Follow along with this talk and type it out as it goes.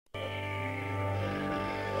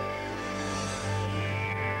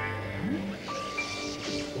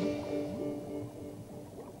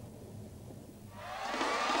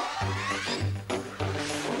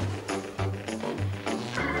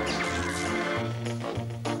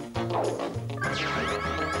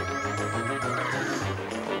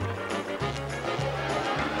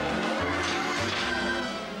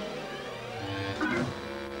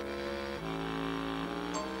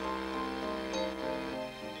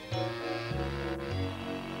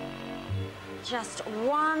Just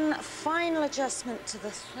one final adjustment to the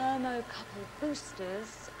thermocouple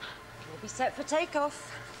boosters. We'll be set for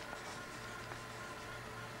takeoff.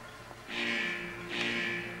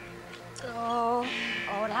 Oh,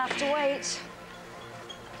 it'll have to wait.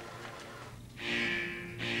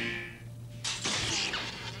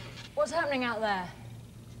 What's happening out there?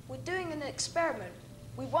 We're doing an experiment.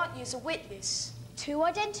 We want you as a witness. 2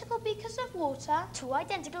 identical beakers of water, 2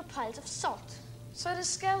 identical piles of salt. So the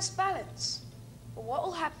scales balance. But what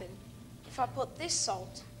will happen if I put this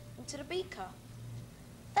salt into the beaker?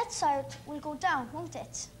 That side will go down, won't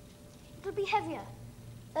it? It'll be heavier.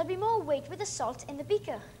 There'll be more weight with the salt in the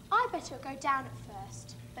beaker. I bet it'll go down at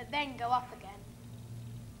first, but then go up again.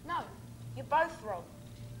 No, you're both wrong.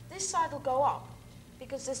 This side will go up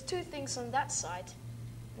because there's 2 things on that side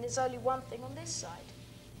and there's only 1 thing on this side.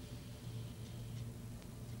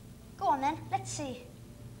 Go on then, let's see.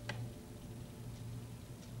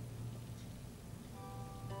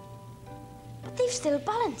 But they've still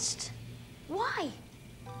balanced. Why?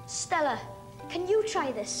 Stella, can you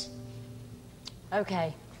try this?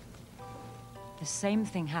 Okay. The same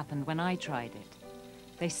thing happened when I tried it.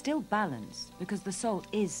 They still balance because the salt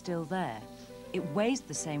is still there. It weighs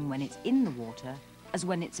the same when it's in the water as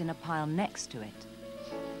when it's in a pile next to it.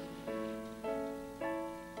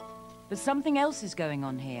 But something else is going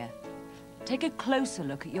on here. Take a closer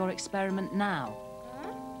look at your experiment now.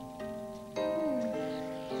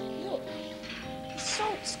 Look, the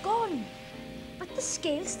salt's gone, but the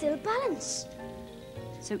scales still balance.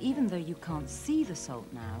 So even though you can't see the salt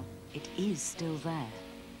now, it is still there.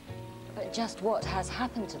 But just what has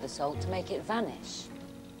happened to the salt to make it vanish?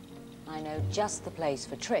 I know just the place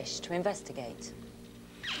for Trish to investigate.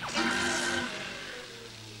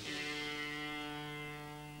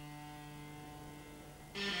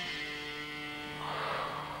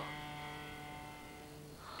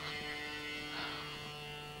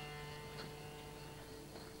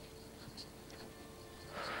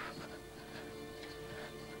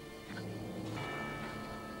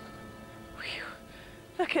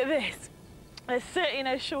 Look at this. There's certainly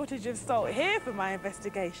no shortage of salt here for my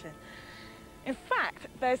investigation. In fact,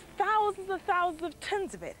 there's thousands and thousands of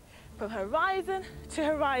tons of it from horizon to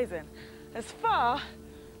horizon, as far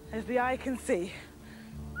as the eye can see.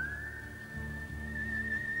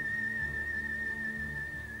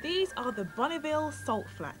 These are the Bonneville Salt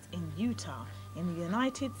Flats in Utah, in the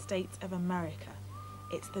United States of America.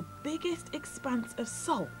 It's the biggest expanse of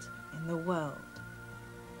salt in the world.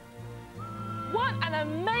 What an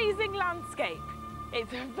amazing landscape!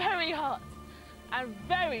 It's very hot and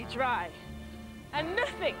very dry, and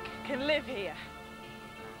nothing can live here.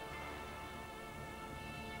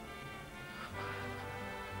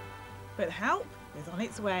 But help is on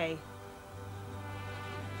its way.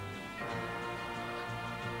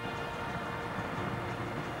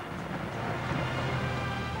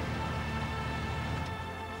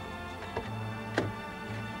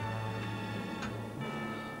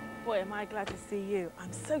 Boy, am I glad to see you.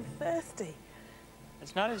 I'm so thirsty.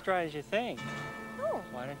 It's not as dry as you think. Oh.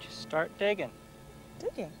 Why don't you start digging?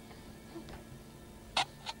 Digging?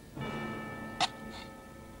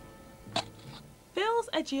 Phil's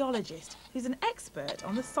a geologist who's an expert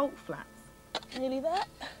on the salt flats. Nearly there?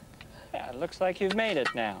 Yeah, it looks like you've made it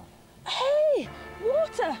now. Hey,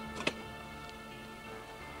 water!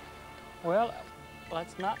 Well,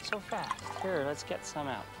 let's not so fast. Here, let's get some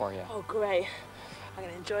out for you. Oh, great. I'm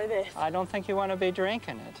gonna enjoy this. I don't think you want to be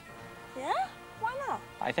drinking it. Yeah? Why not?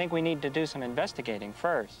 I think we need to do some investigating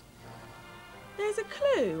first. There's a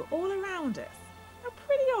clue all around us. A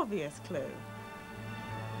pretty obvious clue.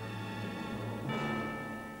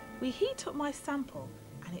 We heat up my sample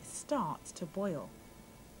and it starts to boil.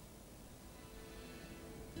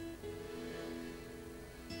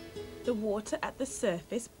 The water at the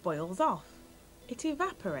surface boils off. It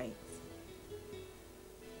evaporates.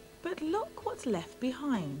 But look what's left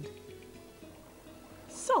behind.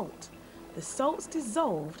 Salt. The salt's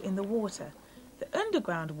dissolved in the water. The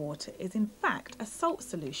underground water is in fact a salt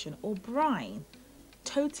solution or brine,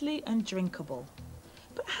 totally undrinkable.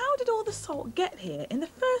 But how did all the salt get here in the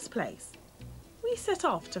first place? We set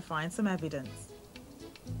off to find some evidence.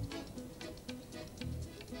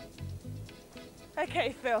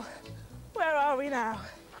 Okay, Phil, where are we now?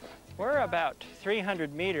 We're about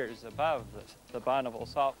 300 meters above the Bonneville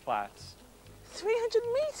Salt Flats. 300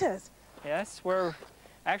 meters? Yes, we're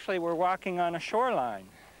walking on a shoreline.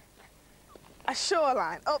 A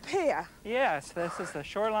shoreline up here? Yes, this is the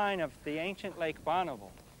shoreline of the ancient Lake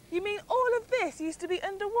Bonneville. You mean all of this used to be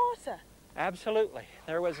underwater? Absolutely.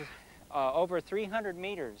 There was over 300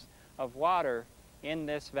 meters of water in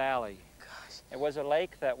this valley. Gosh. It was a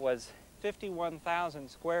lake that was 51,000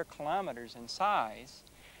 square kilometers in size.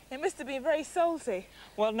 It must have been very salty.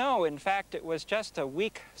 Well, no, in fact, it was just a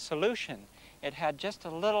weak solution. It had just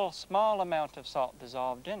a little small amount of salt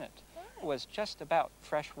dissolved in it. Right. It was just about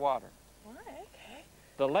fresh water. Right, okay.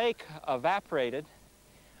 The lake evaporated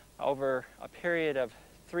over a period of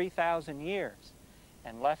 3,000 years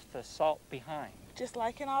and left the salt behind. Just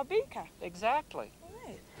like in our beaker. Exactly.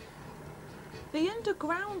 Right. The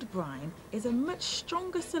underground brine is a much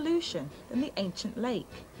stronger solution than the ancient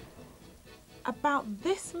lake. About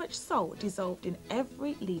this much salt dissolved in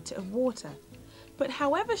every litre of water. But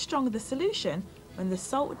however strong the solution, when the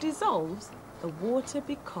salt dissolves, the water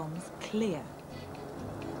becomes clear.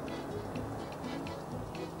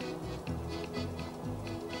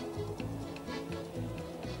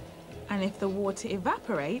 And if the water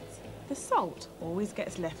evaporates, the salt always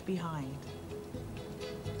gets left behind.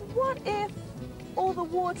 What if all the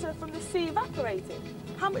water from the sea evaporated?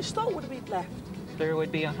 How much salt would be left? There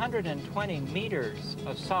would be 120 meters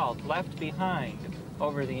of salt left behind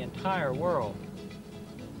over the entire world.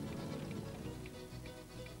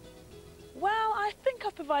 Well, I think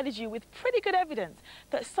I've provided you with pretty good evidence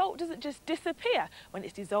that salt doesn't just disappear when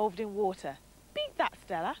it's dissolved in water. Beat that,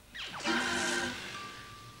 Stella.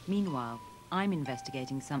 Meanwhile, I'm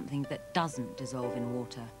investigating something that doesn't dissolve in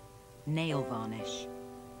water. Nail varnish.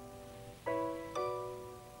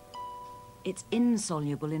 It's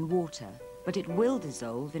insoluble in water, but it will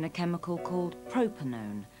dissolve in a chemical called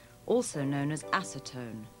propanone, also known as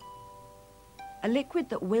acetone. A liquid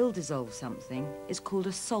that will dissolve something is called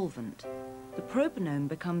a solvent. The propanone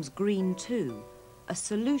becomes green too, a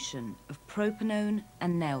solution of propanone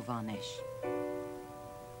and nail varnish.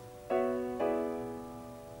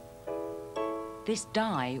 This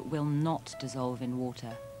dye will not dissolve in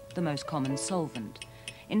water, the most common solvent.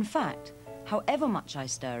 In fact, however much I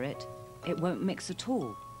stir it, it won't mix at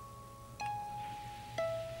all.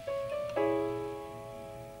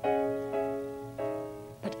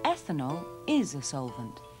 But ethanol is a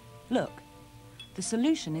solvent. Look, the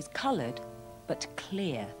solution is coloured, but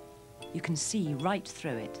clear. You can see right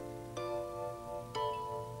through it.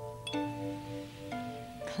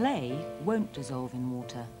 Clay won't dissolve in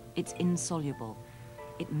water. It's insoluble.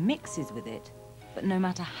 It mixes with it, but no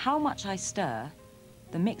matter how much I stir,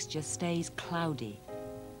 the mixture stays cloudy.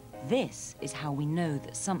 This is how we know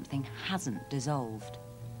that something hasn't dissolved.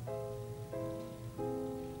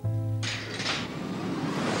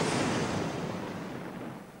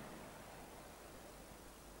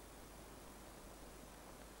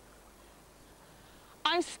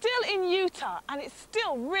 I'm still in Utah and it's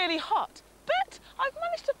still really hot, but I've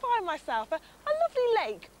managed to find myself a lovely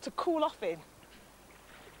lake to cool off in.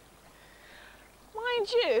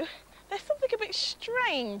 Mind you, there's something a bit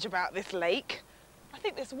strange about this lake. I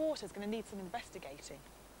think this water's going to need some investigating.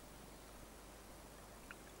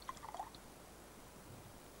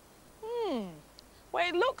 Well,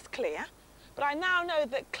 it looks clear, but I now know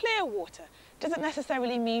that clear water doesn't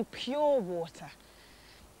necessarily mean pure water.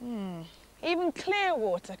 Even clear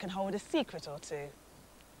water can hold a secret or two.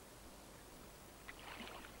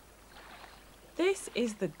 This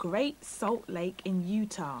is the Great Salt Lake in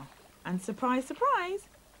Utah, and surprise, surprise,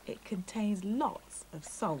 it contains lots of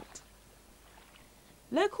salt.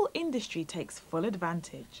 Local industry takes full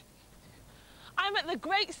advantage. I'm at the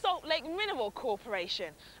Great Salt Lake Mineral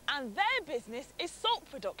Corporation, and their business is salt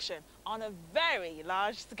production on a very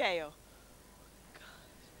large scale.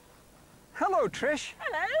 Hello, Trish.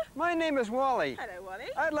 Hello. My name is Wally. Hello, Wally.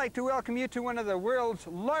 I'd like to welcome you to one of the world's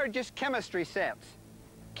largest chemistry sets.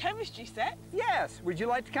 Chemistry set? Yes. Would you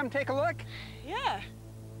like to come take a look? Yeah.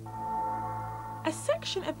 A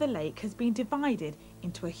section of the lake has been divided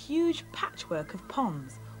into a huge patchwork of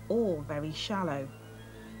ponds, all very shallow.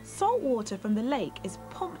 Salt water from the lake is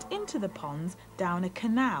pumped into the ponds down a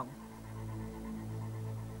canal.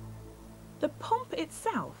 The pump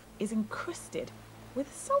itself is encrusted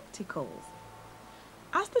with salticles.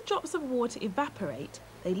 As the drops of water evaporate,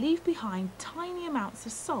 they leave behind tiny amounts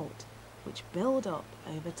of salt, which build up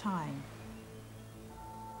over time.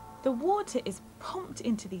 The water is pumped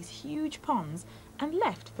into these huge ponds and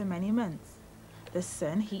left for many months. The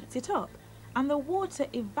sun heats it up and the water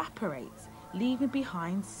evaporates, leaving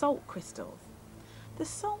behind salt crystals. The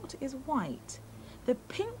salt is white. The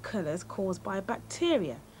pink colour is caused by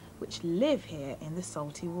bacteria which live here in the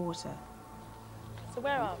salty water. So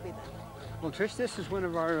where are we then? Well, Trish, this is one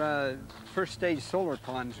of our first stage solar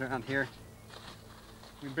ponds around here.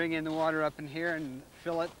 We bring in the water up in here and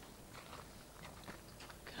fill it.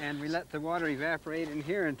 And we let the water evaporate in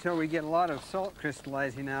here until we get a lot of salt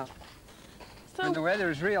crystallizing out. So when the weather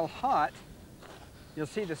is real hot, you'll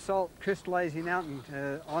see the salt crystallizing out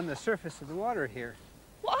on the surface of the water here.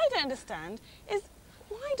 What I don't understand is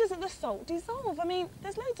why doesn't the salt dissolve? I mean,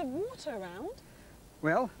 there's loads of water around.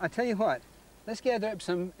 Well, I tell you what, let's gather up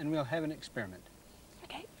some and we'll have an experiment.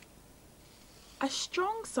 Okay. A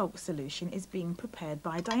strong salt solution is being prepared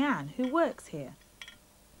by Diane, who works here.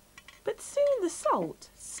 But soon the salt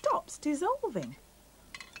stops dissolving.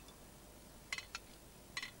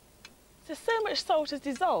 So much salt has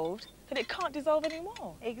dissolved that it can't dissolve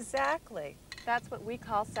anymore. Exactly. That's what we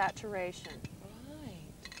call saturation.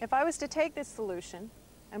 Right. If I was to take this solution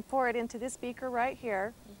and pour it into this beaker right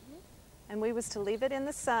here, and we was to leave it in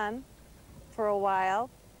the sun for a while,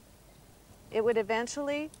 it would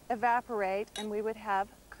eventually evaporate and we would have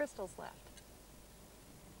crystals left.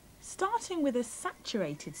 Starting with a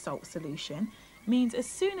saturated salt solution means as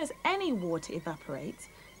soon as any water evaporates,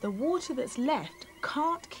 the water that's left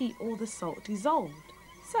can't keep all the salt dissolved.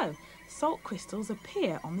 So, salt crystals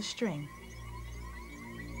appear on the string.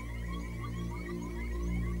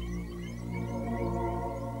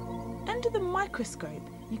 Under the microscope,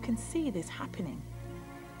 you can see this happening.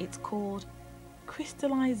 It's called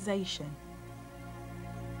crystallization.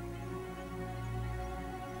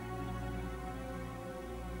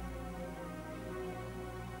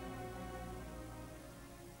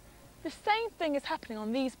 The same thing is happening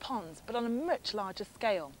on these ponds, but on a much larger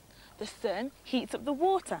scale. The sun heats up the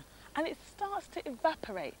water and it starts to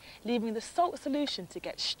evaporate, leaving the salt solution to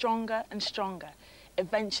get stronger and stronger.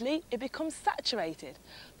 Eventually, it becomes saturated.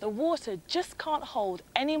 The water just can't hold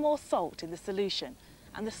any more salt in the solution,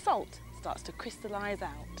 and the salt starts to crystallize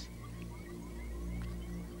out.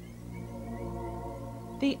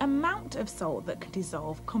 The amount of salt that can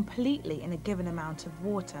dissolve completely in a given amount of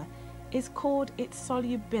water is called its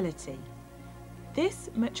solubility. This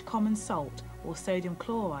much common salt, or sodium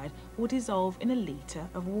chloride, will dissolve in a litre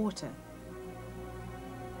of water.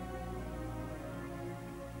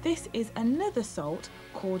 This is another salt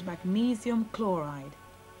called magnesium chloride.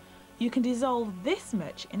 You can dissolve this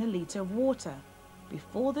much in a litre of water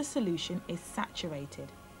before the solution is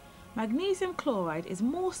saturated. Magnesium chloride is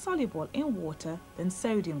more soluble in water than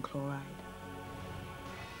sodium chloride.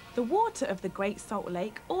 The water of the Great Salt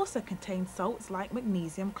Lake also contains salts like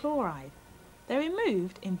magnesium chloride. They're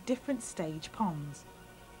removed in different stage ponds.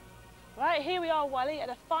 Right, here we are, Wally, at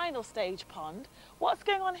a final stage pond. What's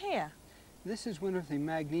going on here? This is one of the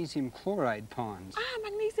magnesium chloride ponds. Ah,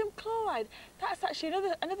 magnesium chloride. That's actually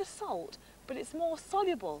another salt, but it's more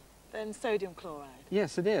soluble than sodium chloride.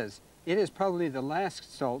 Yes, it is. It is probably the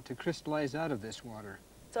last salt to crystallize out of this water.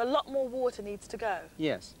 So a lot more water needs to go.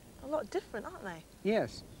 Yes. A lot different, aren't they?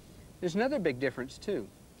 Yes. There's another big difference, too.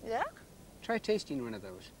 Yeah? Try tasting one of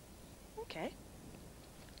those. Okay.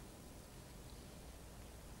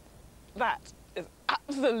 That is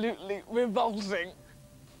absolutely revolting.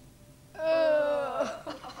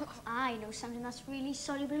 I know something that's really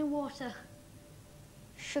soluble in water.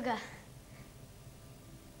 Sugar.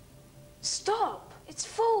 Stop! It's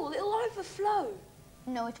full. It'll overflow.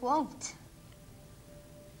 No, it won't.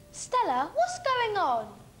 Stella, what's going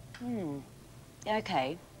on?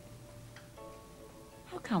 Okay.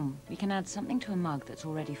 How come we can add something to a mug that's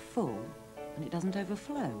already full and it doesn't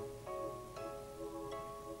overflow?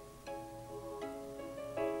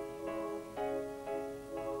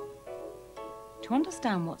 To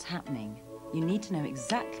understand what's happening, you need to know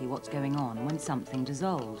exactly what's going on when something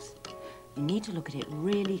dissolves. You need to look at it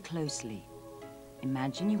really closely.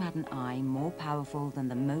 Imagine you had an eye more powerful than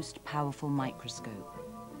the most powerful microscope.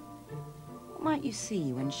 What might you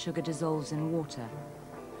see when sugar dissolves in water?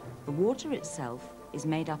 The water itself is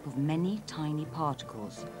made up of many tiny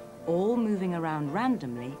particles, all moving around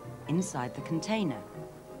randomly inside the container.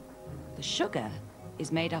 The sugar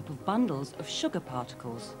is made up of bundles of sugar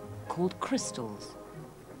particles called crystals.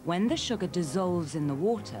 When the sugar dissolves in the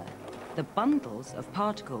water, the bundles of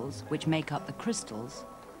particles which make up the crystals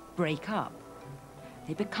break up.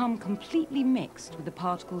 They become completely mixed with the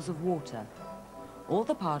particles of water. All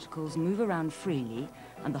the particles move around freely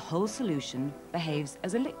and the whole solution behaves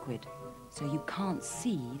as a liquid, so you can't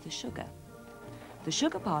see the sugar. The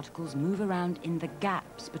sugar particles move around in the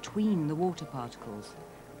gaps between the water particles.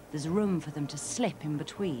 There's room for them to slip in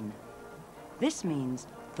between. This means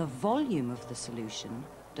the volume of the solution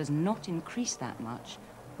does not increase that much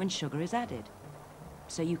when sugar is added.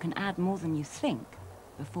 So you can add more than you think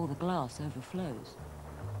before the glass overflows.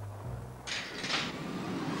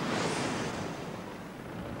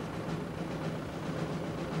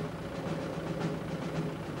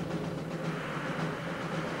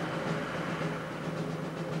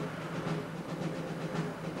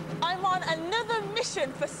 I'm on another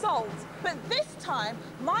mission for salt, but this time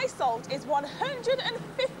my salt is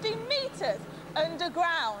 150 metres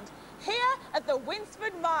underground, here at the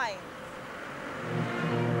Winsford Mine.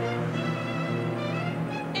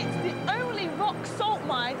 It's the only rock salt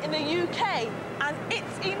mine in the UK, and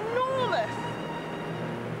it's enormous.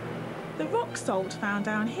 The rock salt found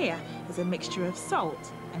down here is a mixture of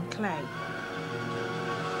salt and clay.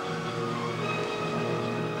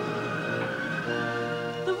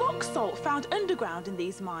 The rock salt found underground in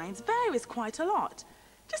these mines varies quite a lot.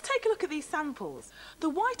 Just take a look at these samples. The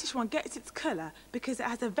whitish one gets its colour because it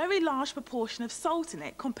has a very large proportion of salt in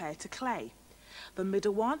it compared to clay. The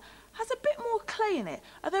middle one has a bit more clay in it,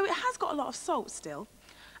 although it has got a lot of salt still.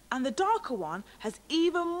 And the darker one has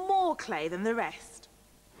even more clay than the rest.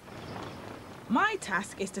 My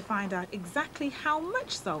task is to find out exactly how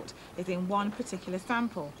much salt is in one particular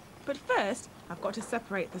sample. But first, I've got to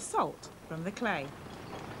separate the salt from the clay.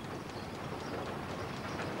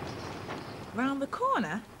 Round the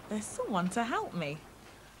corner, there's someone to help me.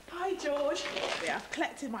 Hi, George. Yeah, I've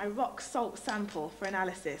collected my rock salt sample for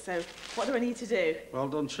analysis, so what do I need to do? Well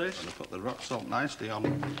done, Trish. And I put the rock salt nicely on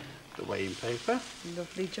the weighing paper.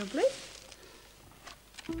 Lovely jubbly.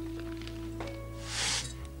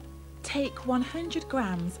 Take 100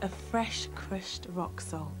 grams of fresh crushed rock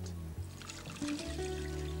salt.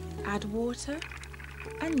 Add water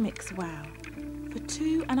and mix well for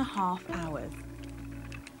 2.5 hours.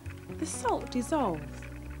 The salt dissolves,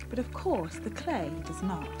 but of course the clay does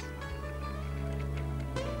not.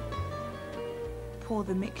 Pour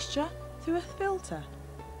the mixture through a filter.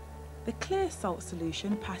 The clear salt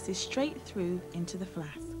solution passes straight through into the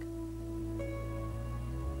flask.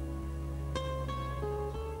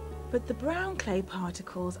 But the brown clay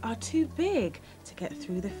particles are too big to get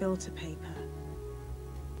through the filter paper.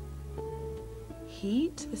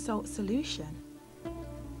 Heat the salt solution.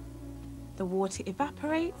 The water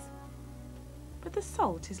evaporates, but the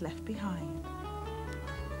salt is left behind.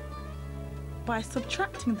 By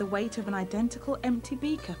subtracting the weight of an identical empty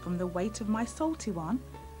beaker from the weight of my salty one,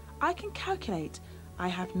 I can calculate I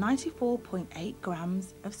have 94.8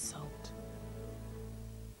 grams of salt.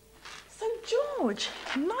 So George,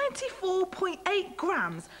 94.8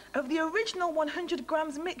 grams of the original 100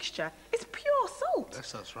 grams mixture is pure salt.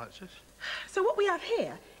 Yes, that's right, Trish. So what we have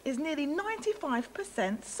here is nearly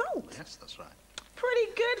 95% salt. Yes, that's right.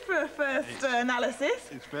 Pretty good for a first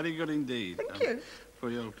analysis. It's very good indeed. Thank you.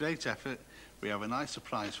 For your great effort, we have a nice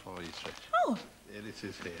surprise for you, Trish. Oh. Here it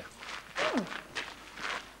is here. Oh.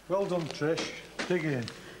 Well done, Trish. Dig in.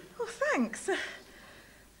 Oh, thanks.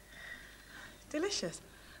 Delicious.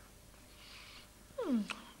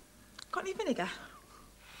 Got any vinegar?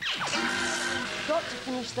 Got to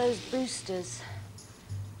finish those boosters.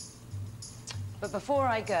 But before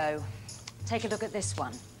I go, take a look at this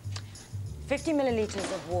one. 50 millilitres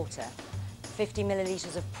of water, 50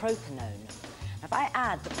 millilitres of propanone. If I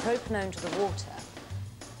add the propanone to the water,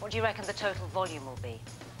 what do you reckon the total volume will be?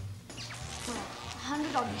 Well,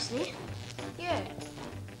 100 obviously. Yeah.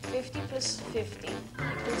 50 plus 50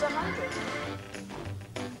 equals 100.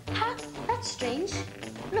 Huh? That's strange.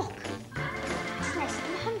 Look, it's less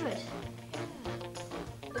than 100.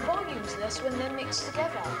 The volume's less when they're mixed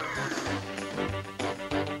together.